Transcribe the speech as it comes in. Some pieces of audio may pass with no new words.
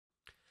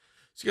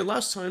So yeah,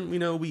 last time, you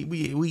know,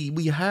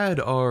 we had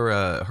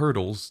our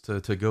hurdles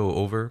to go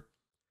over.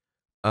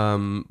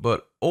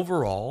 But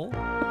overall,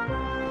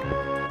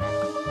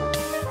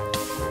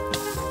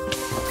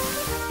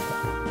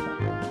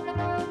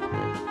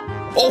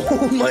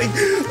 oh my,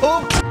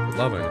 oh,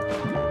 loving it.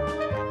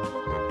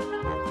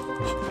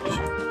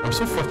 I'm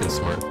so fucking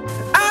smart.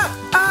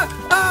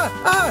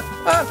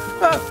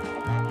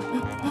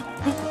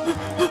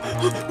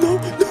 No, no.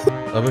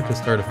 Lava can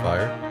start a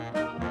fire.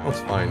 Oh,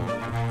 it's fine.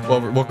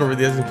 Walk over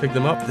the edge and pick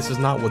them up. This is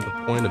not what the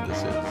point of this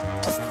is.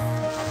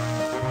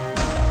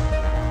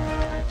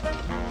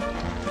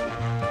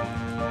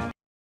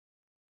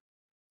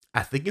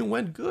 I think it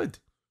went good.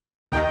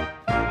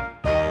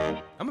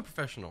 I'm a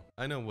professional.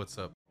 I know what's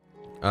up.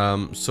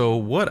 So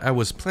what I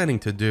was planning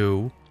to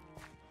do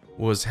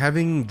was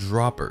having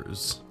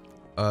droppers.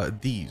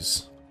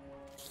 These.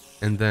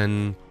 And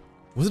then,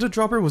 was it a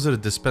dropper or was it a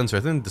dispenser?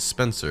 I think a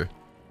dispenser.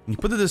 And you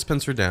put the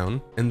dispenser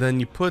down, and then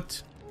you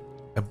put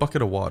a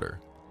bucket of water.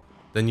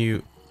 Then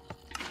you...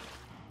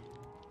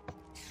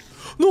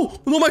 No!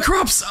 No, my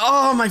crops!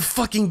 Oh my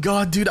fucking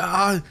god, dude.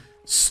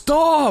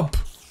 Stop!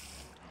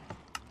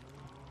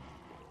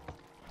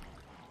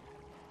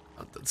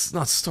 That's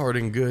not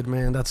starting good,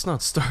 man. That's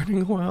not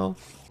starting well.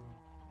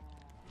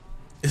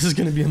 This is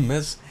gonna be a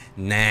mess.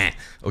 Nah.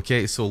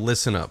 Okay, so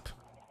listen up.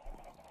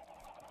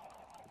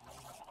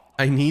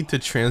 I need to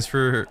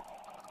transfer...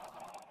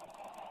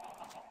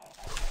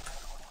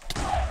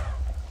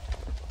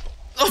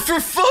 Oh, for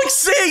fuck's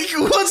sake!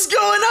 What's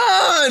going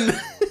on?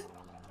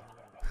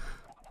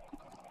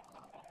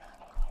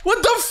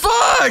 What the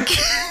fuck?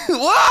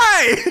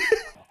 Why?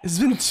 It's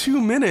been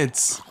 2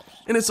 minutes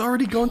and it's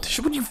already gone to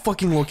shit. What are you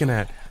fucking looking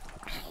at?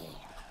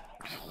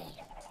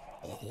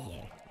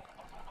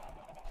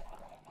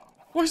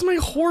 Why is my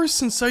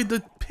horse inside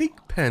the pig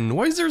pen?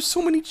 Why is there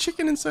so many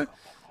chicken inside?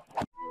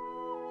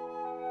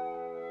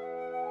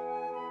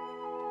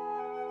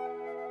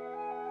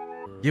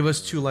 Give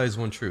us 2 lies,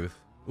 1 truth.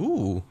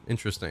 Ooh,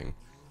 interesting.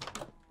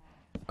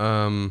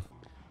 I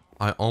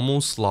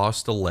almost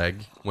lost a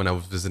leg when I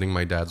was visiting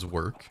my dad's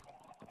work.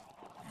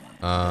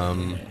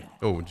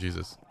 Oh,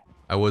 Jesus.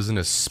 I was in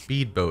a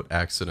speedboat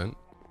accident,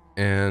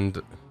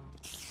 and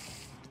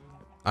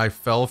I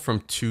fell from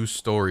 2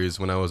 stories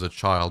when I was a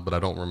child, but I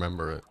don't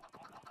remember it.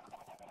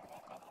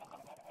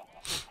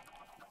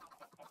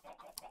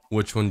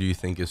 Which one do you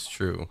think is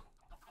true?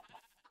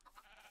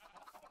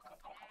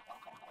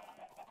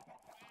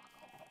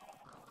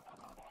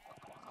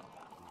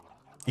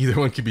 Either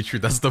one could be true,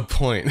 that's the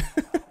point.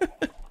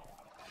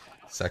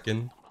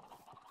 Second.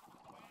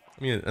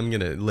 I'm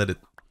gonna let it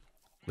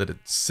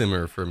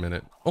simmer for a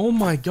minute. Oh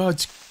my god,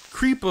 it's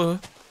Creeper.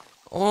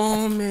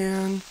 Oh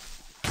man.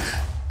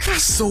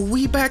 So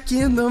we back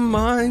in the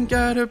mine,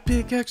 got a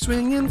pickaxe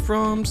swinging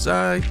from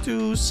side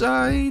to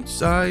side,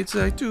 side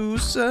to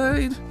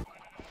side.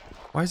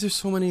 Why is there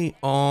so many?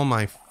 Oh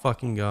my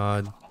fucking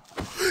god.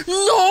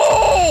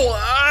 No!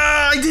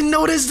 I didn't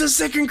notice the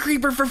second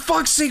creeper, for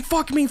fuck's sake.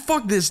 Fuck me,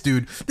 fuck this,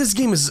 dude. This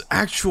game is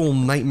actual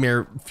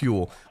nightmare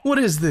fuel. What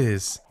is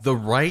this? The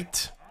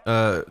right,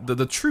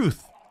 the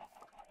truth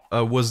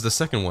was the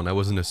second one. I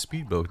was in a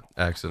speedboat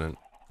accident.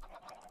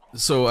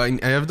 So I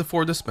have the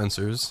 4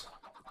 dispensers.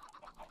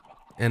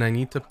 And I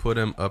need to put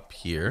them up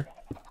here.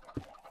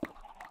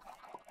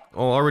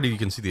 Oh, already you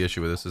can see the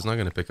issue with this. It's not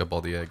going to pick up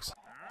all the eggs.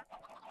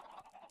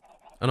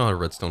 I know how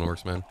redstone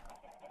works, man.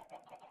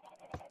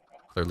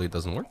 Clearly it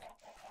doesn't work.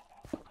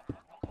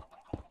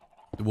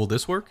 Will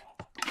this work?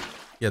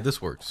 Yeah, this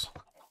works.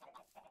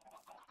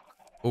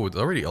 Oh, it's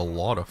already a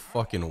lot of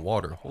fucking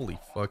water. Holy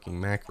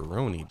fucking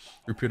macaroni.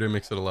 Repeater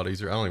makes it a lot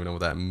easier. I don't even know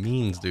what that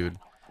means, dude.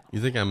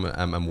 You think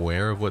I'm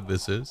aware of what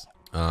this is?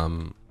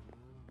 Let's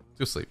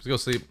go sleep. Let's go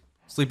sleep.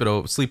 Sleep it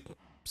over. Sleep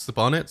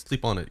on it.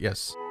 Sleep on it.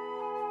 Yes.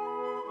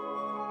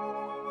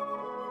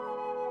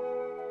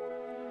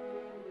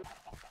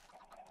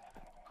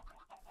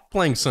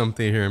 Playing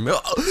something here.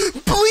 Oh,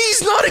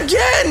 please, not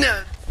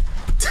again!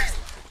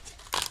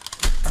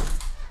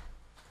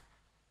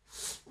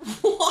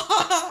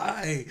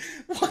 Why?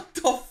 What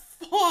the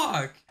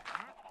fuck?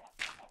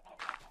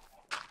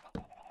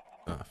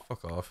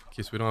 Fuck off. In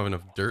case we don't have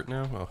enough dirt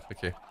now. Oh,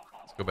 okay.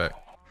 Let's go back.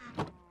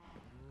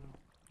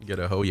 Get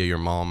a oh yeah, your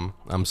mom.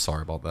 I'm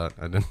sorry about that.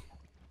 I didn't.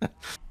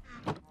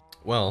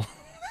 Well,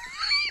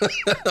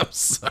 I'm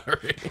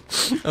sorry.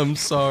 I'm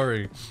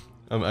sorry.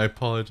 I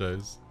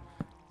apologize.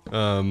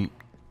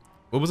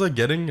 What was I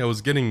getting? I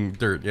was getting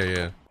dirt.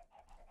 Yeah.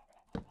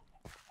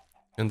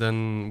 And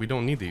then we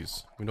don't need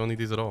these. We don't need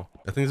these at all.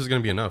 I think this is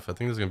gonna be enough. I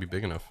think this is gonna be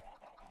big enough.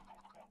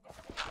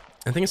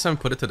 I think it's time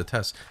to put it to the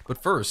test.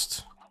 But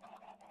first,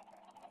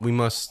 we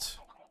must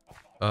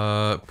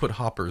put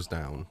hoppers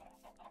down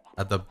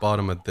at the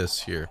bottom of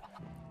this here.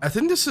 I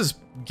think this is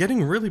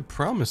getting really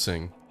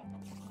promising.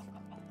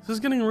 This is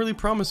getting really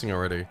promising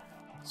already.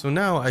 So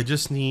now I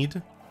just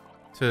need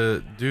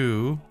to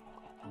do...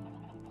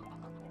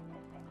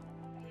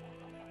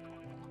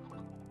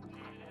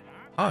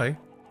 Hi.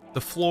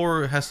 The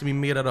floor has to be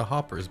made out of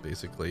hoppers,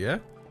 basically, yeah?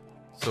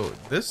 So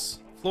this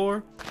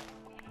floor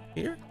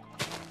here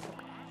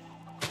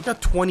We got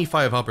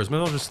 25 hoppers.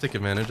 Maybe I'll just take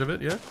advantage of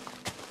it, yeah?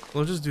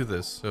 We'll just do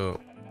this, so...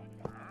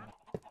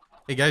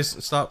 Hey guys,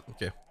 stop.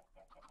 Okay.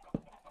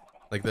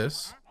 Like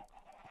this.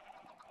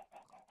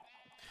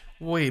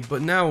 Wait,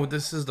 but now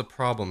this is the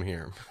problem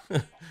here.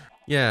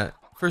 Yeah,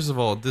 first of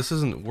all, this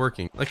isn't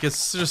working. Like,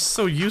 it's just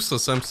so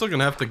useless. I'm still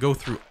gonna have to go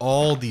through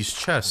all these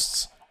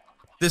chests.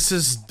 This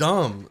is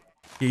dumb.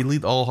 You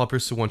lead all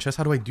hoppers to one chest.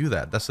 How do I do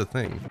that? That's the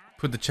thing.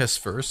 Put the chest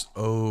first.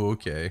 Oh,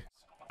 okay.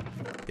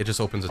 It just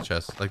opens a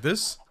chest. Like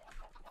this?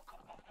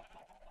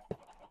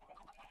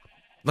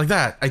 Like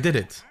that. I did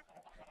it.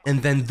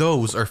 And then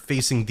those are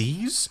facing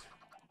these,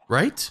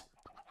 right?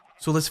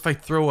 So let's if I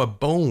throw a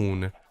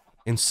bone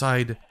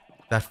inside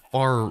that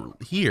far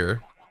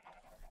here,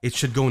 it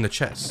should go in the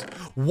chest.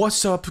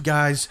 What's up,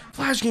 guys?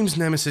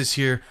 FlashGamesNemesis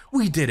here.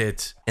 We did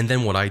it. And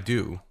then what I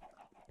do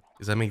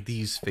is I make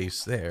these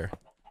face there.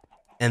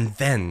 And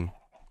then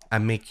I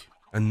make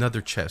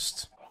another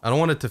chest. I don't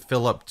want it to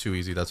fill up too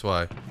easy, that's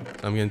why.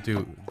 I'm gonna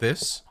do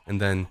this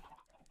and then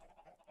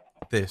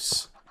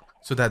this.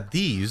 So that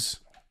these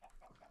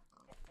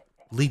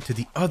lead to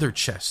the other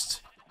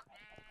chest.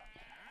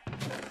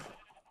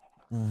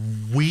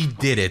 We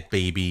did it,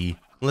 baby.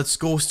 Let's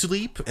go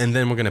sleep, and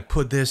then we're gonna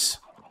put this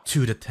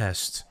to the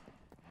test.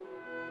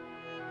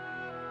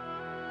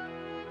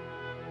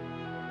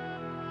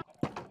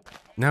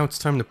 Now it's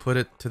time to put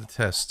it to the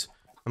test.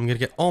 I'm gonna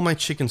get all my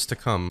chickens to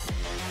come.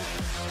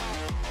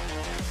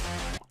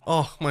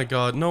 Oh my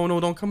god, no, no,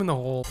 don't come in the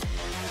hole.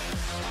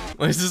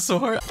 Why is this so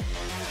hard?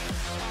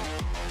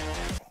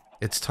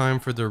 It's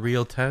time for the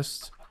real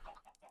test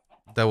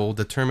that will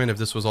determine if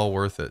this was all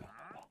worth it.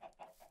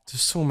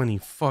 There's so many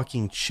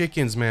fucking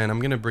chickens, man. I'm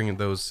gonna bring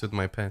those to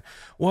my pen.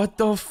 What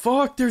the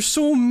fuck? There's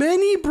so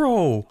many,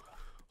 bro!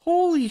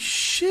 Holy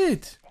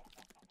shit!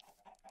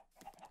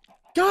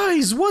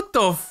 Guys, what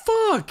the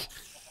fuck?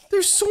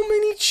 There's so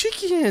many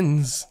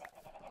chickens!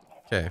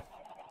 Okay.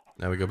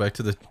 Now we go back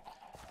to the...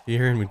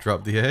 here and we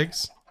drop the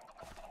eggs.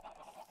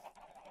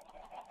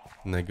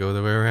 And they go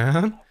the way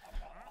around.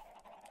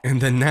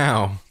 And then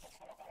now...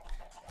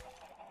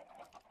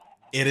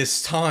 it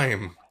is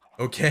time,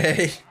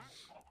 okay?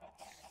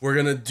 We're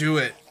gonna do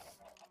it.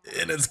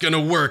 And it's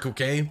gonna work,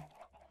 okay?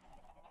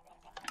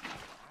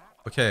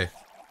 Okay.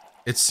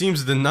 It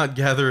seems to not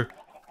gather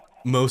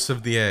most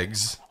of the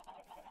eggs.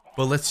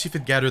 But let's see if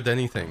it gathered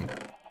anything.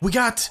 We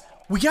got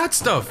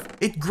stuff!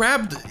 It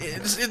grabbed...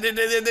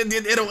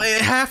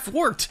 it half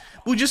worked!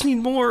 We just need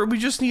more, we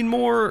just need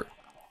more...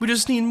 we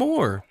just need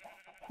more.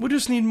 We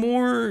just need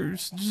more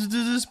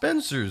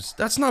dispensers.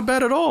 That's not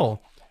bad at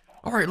all.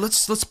 Alright,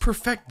 let's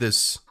perfect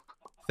this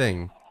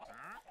thing.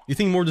 You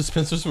think more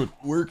dispensers would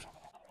work?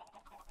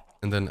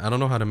 And then, I don't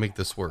know how to make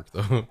this work,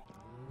 though.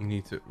 We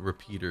need to...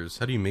 repeaters.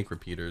 How do you make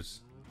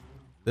repeaters?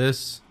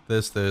 This.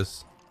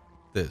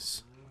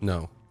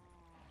 No.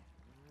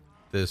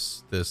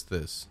 This.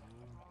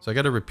 So I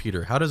got a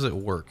repeater. How does it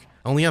work?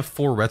 I only have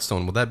 4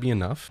 redstone. Will that be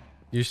enough?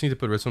 You just need to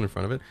put redstone in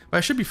front of it. But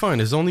I should be fine.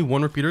 Is there only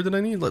 1 repeater that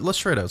I need? Let's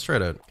try it out. Let's try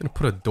it out. I'm gonna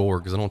put a door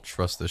because I don't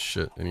trust this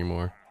shit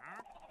anymore.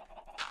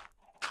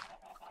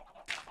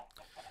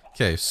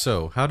 Okay,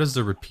 so how does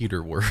the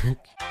repeater work?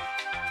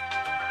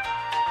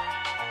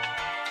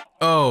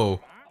 Oh,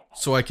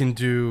 so I can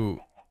do...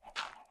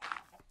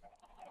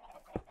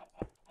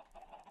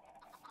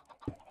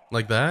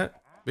 like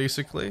that,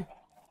 basically?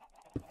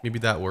 Maybe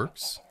that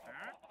works.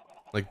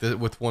 Like this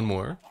with 1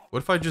 more. What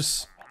if I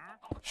just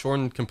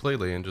shorten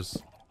completely and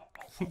just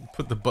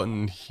put the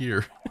button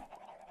here?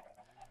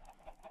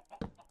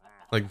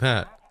 Like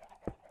that.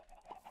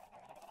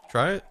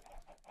 Try it?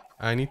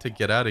 I need to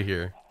get out of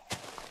here.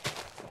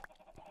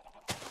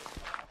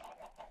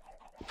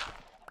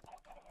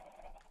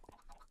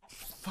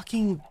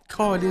 Fucking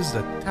card is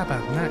the tap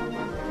out neck.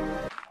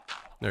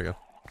 There we go.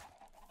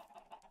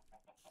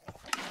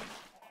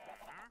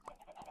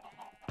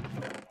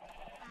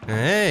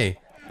 Hey,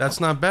 that's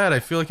not bad. I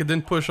feel like it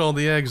didn't push all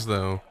the eggs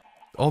though.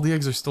 All the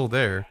eggs are still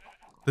there.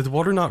 Did the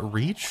water not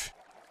reach?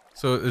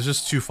 So it's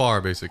just too far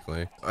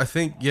basically. I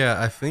think,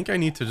 yeah, I think I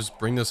need to just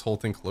bring this whole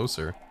thing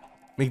closer.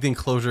 Make the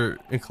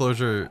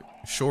enclosure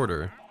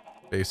shorter,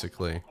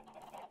 basically.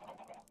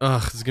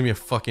 Ugh, this is gonna be a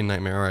fucking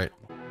nightmare, alright.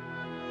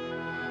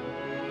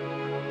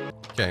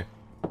 Okay.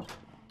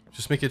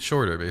 Just make it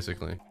shorter,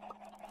 basically.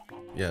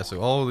 Yeah,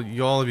 so all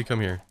of you come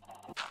here.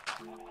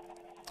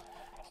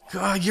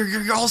 God,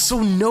 you're all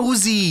so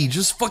nosy!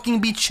 Just fucking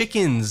be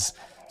chickens!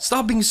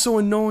 Stop being so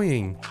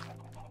annoying!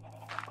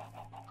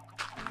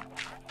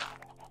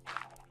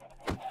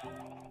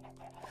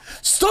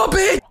 Stop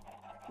it!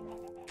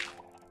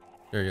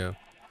 There you go.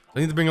 I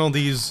need to bring all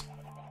these...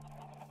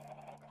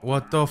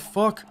 What the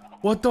fuck?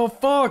 What the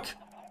fuck?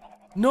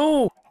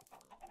 No!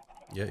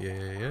 Yeah,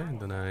 and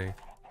then I...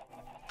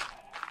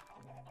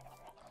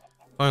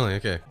 Finally,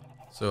 okay.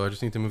 So I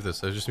just need to move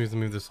this. I just need to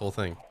move this whole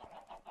thing.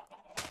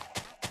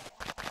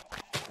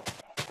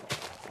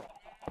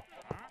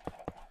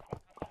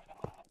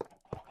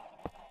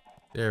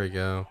 There we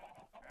go.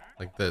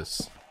 Like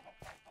this.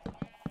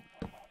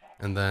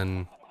 And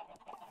then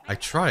I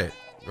try it,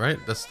 right?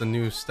 That's the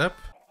new step.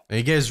 Are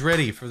you guys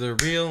ready for the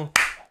real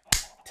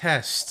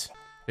test.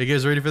 Are you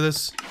guys ready for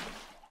this?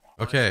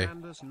 Okay.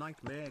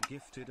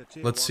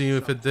 Let's see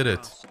if it did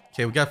it.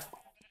 Okay, we got...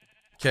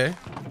 Okay.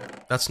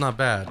 That's not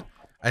bad.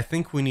 I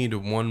think we need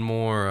one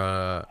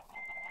more,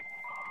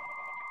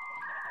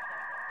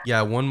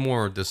 yeah, one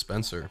more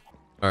dispenser.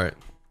 Alright.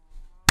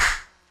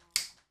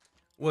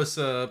 What's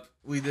up?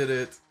 We did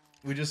it.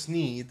 We just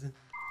need...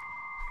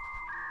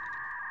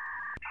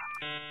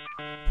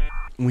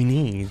 We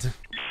need...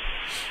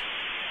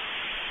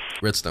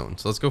 redstone.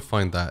 So let's go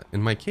find that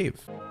in my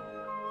cave.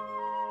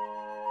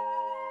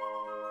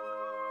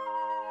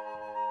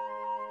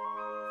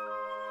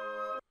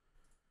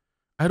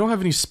 I don't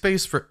have any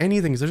space for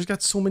anything. I just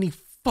got so many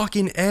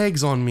fucking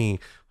eggs on me.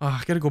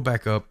 I gotta go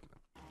back up.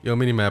 Yo,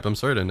 MiniMapped, I'm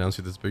sorry to announce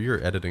you this, but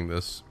you're editing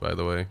this, by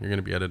the way. You're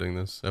gonna be editing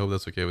this. I hope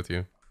that's okay with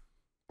you.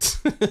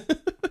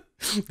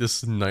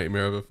 This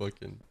nightmare of a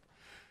fucking...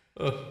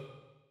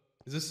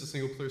 Is this a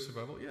single player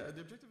survival? Yeah, the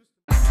objective is...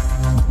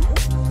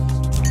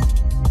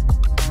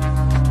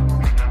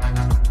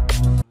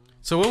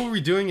 So what were we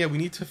doing? Yeah, we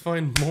need to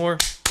find more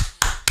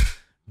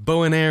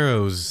bow and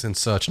arrows and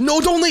such. No,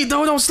 don't leave!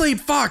 No, don't sleep!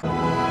 Fuck!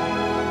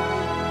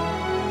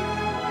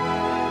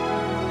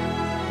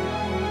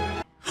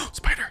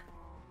 Spider!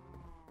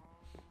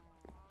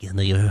 Give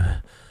me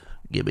your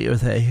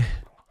thing.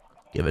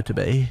 Give it to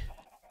me.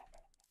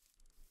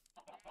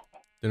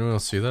 Did anyone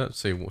else see that?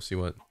 See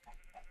what?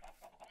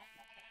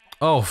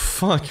 Oh,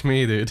 fuck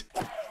me, dude.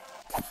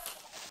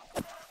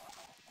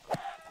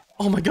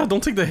 Oh my god,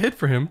 don't take the hit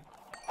for him.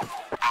 Bomb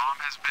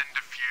has been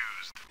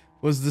defused.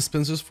 What's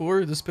dispensers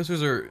for?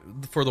 Dispensers are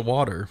for the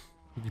water.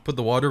 You put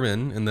the water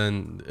in, and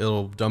then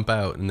it'll dump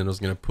out, and then it's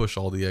gonna push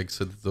all the eggs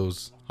to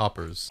those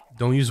hoppers.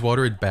 Don't use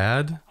water, it's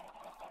bad?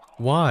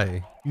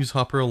 Why? Use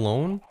hopper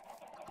alone?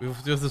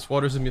 If this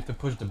water's in, you have to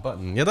push the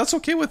button. Yeah, that's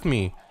okay with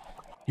me.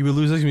 You will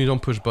lose eggs when you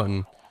don't push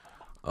button.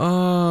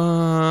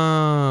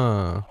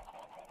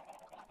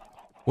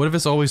 What if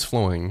it's always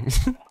flowing?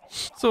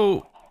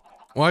 So,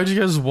 why'd you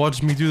guys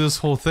watch me do this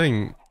whole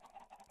thing?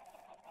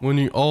 When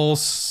you all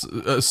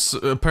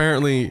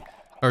apparently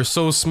are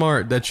so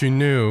smart that you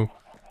knew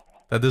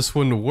that this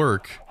wouldn't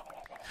work.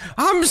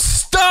 I'm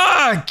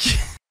stuck!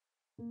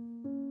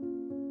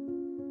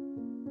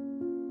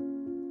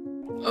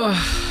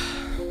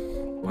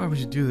 Why would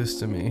you do this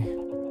to me?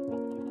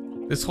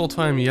 This whole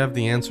time you have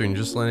the answer and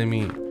you're just letting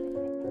me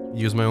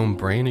use my own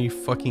brain? Are you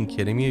fucking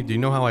kidding me? Do you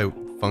know how I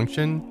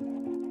function?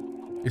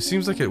 It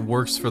seems like it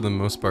works for the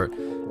most part.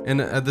 And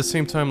at the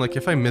same time, like,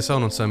 if I miss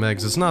out on some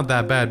eggs, it's not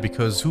that bad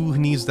because who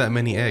needs that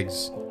many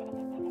eggs?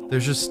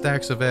 There's just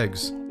stacks of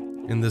eggs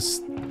in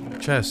this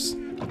chest.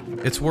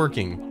 It's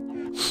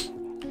working.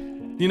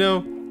 You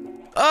know?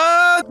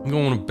 I'm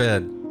going to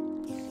bed.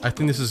 I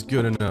think this is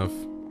good enough.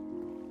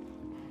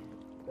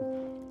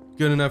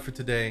 Good enough for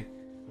today.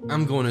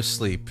 I'm going to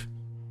sleep.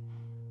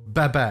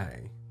 Bye-bye.